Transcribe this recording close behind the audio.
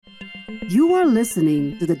You are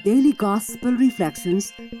listening to the Daily Gospel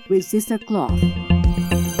Reflections with Sister Cloth.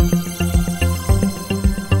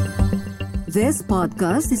 This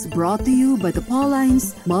podcast is brought to you by the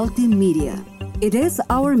Paulines Multimedia. It is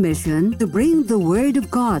our mission to bring the Word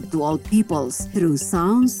of God to all peoples through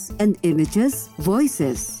sounds and images,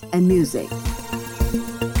 voices, and music.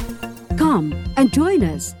 Come and join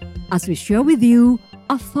us as we share with you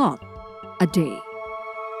a thought a day.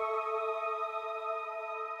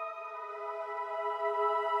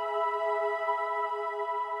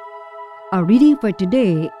 Our reading for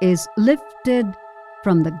today is lifted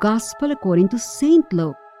from the Gospel according to St.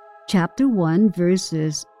 Luke, chapter 1,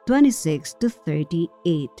 verses 26 to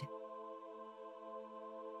 38.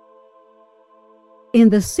 In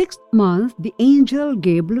the 6th month, the angel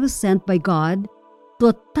Gabriel was sent by God to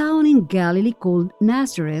a town in Galilee called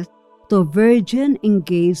Nazareth, to a virgin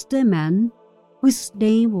engaged to a man whose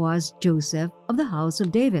name was Joseph of the house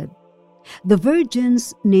of David. The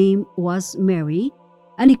virgin's name was Mary,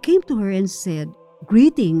 and he came to her and said,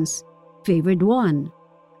 "Greetings, favored one,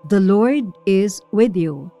 the Lord is with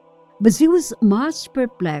you." But she was much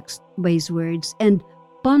perplexed by his words and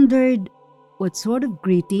pondered what sort of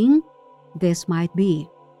greeting this might be.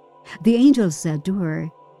 The angel said to her,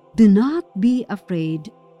 "Do not be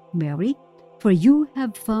afraid, Mary, for you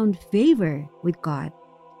have found favor with God.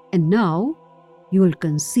 And now you will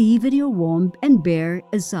conceive in your womb and bear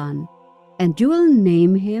a son, and you will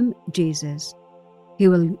name him Jesus. He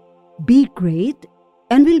will be great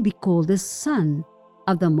and will be called the Son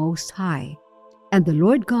of the Most High. And the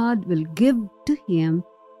Lord God will give to him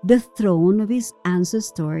the throne of his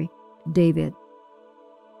ancestor David.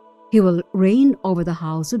 He will reign over the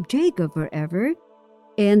house of Jacob forever,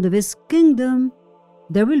 and of his kingdom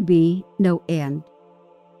there will be no end."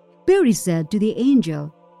 Mary said to the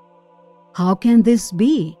angel, "How can this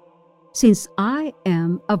be, since I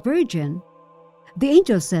am a virgin?" The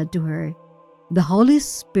angel said to her, "The Holy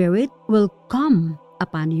Spirit will come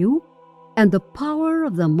upon you, and the power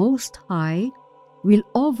of the Most High will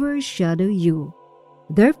overshadow you.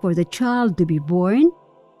 Therefore the child to be born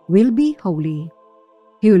will be holy.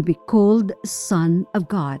 He will be called Son of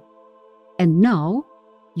God. And now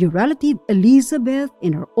your relative Elizabeth,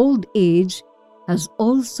 in her old age, has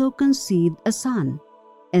also conceived a son,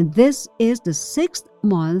 and this is the 6th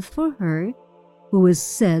month for her who is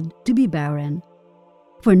said to be barren.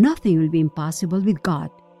 For nothing will be impossible with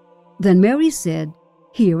God." Then Mary said,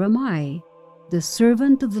 "Here am I, the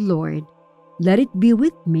servant of the Lord. Let it be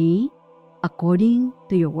with me according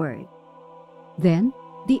to your word." Then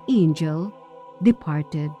the angel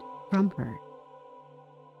departed from her.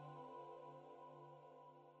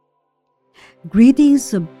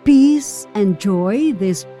 Greetings of peace and joy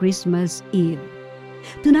this Christmas Eve.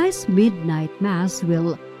 Tonight's midnight mass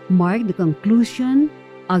will mark the conclusion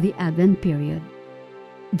of the Advent period.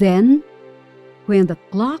 Then, when the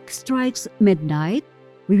clock strikes midnight,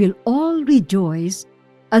 we will all rejoice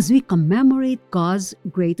as we commemorate God's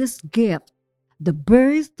greatest gift, the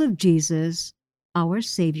birth of Jesus, our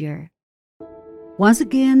Savior. Once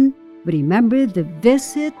again, we remember the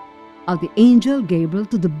visit of the angel Gabriel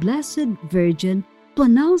to the Blessed Virgin to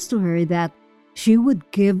announce to her that she would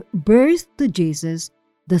give birth to Jesus,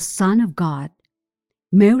 the Son of God.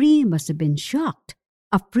 Mary must have been shocked,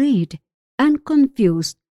 afraid, and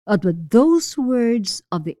confused at what those words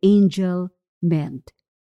of the angel meant.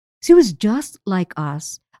 She was just like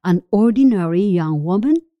us, an ordinary young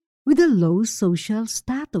woman with a low social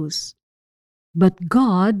status. But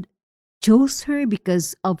God chose her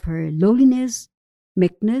because of her lowliness,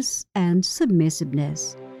 meekness, and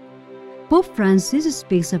submissiveness. Pope Francis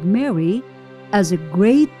speaks of Mary as a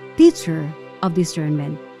great teacher of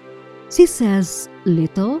discernment. She says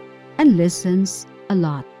little and listens a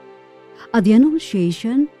lot. At the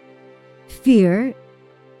Annunciation, fear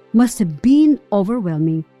must have been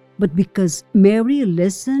overwhelming, but because Mary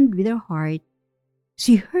listened with her heart,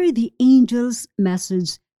 she heard the angel's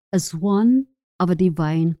message as one of a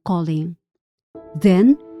divine calling.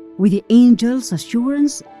 Then, with the angel's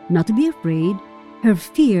assurance not to be afraid, her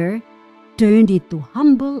fear turned into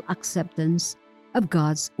humble acceptance of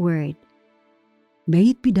God's word.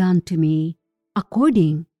 "May it be done to me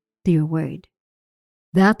according to your word."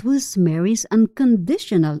 That was Mary's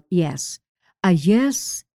unconditional yes, a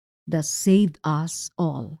yes that saved us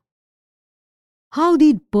all. How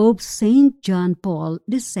did Pope St. John Paul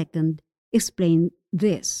II explain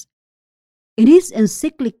this? In his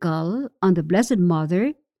encyclical on the Blessed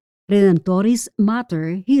Mother, Redemptoris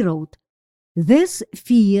Mater, he wrote, "This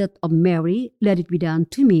fiat of Mary, let it be done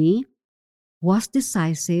to me, was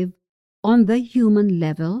decisive on the human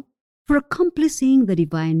level for accomplishing the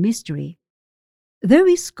divine mystery. There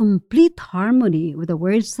is complete harmony with the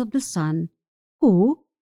words of the Son, who,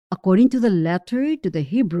 according to the letter to the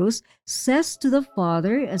Hebrews, says to the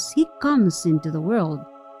Father as he comes into the world,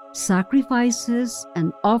 "Sacrifices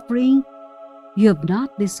and offering you have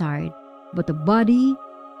not desired, but a body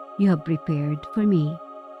you have prepared for me.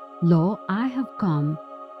 Lo, I have come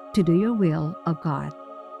to do your will, O God."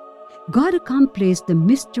 God accomplished the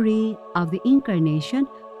mystery of the Incarnation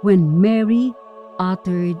when Mary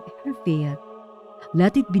uttered her fiat,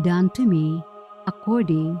 "Let it be done to me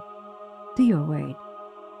according to your word."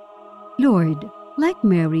 Lord, like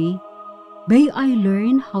Mary, may I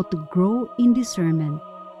learn how to grow in discernment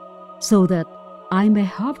so that I may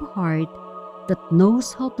have a heart that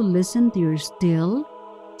knows how to listen to your still,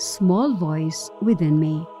 small voice within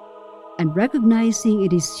me, and recognizing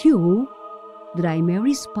it is you, that I may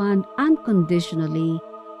respond unconditionally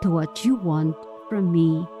to what you want from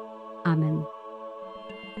me. Amen.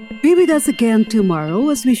 Be with us again tomorrow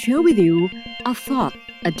as we share with you a thought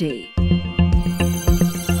a day.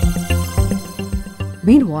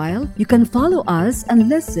 Meanwhile, you can follow us and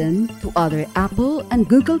listen to other Apple and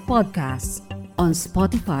Google podcasts on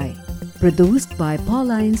Spotify, produced by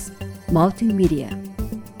Pauline's Multimedia.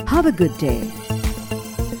 Have a good day.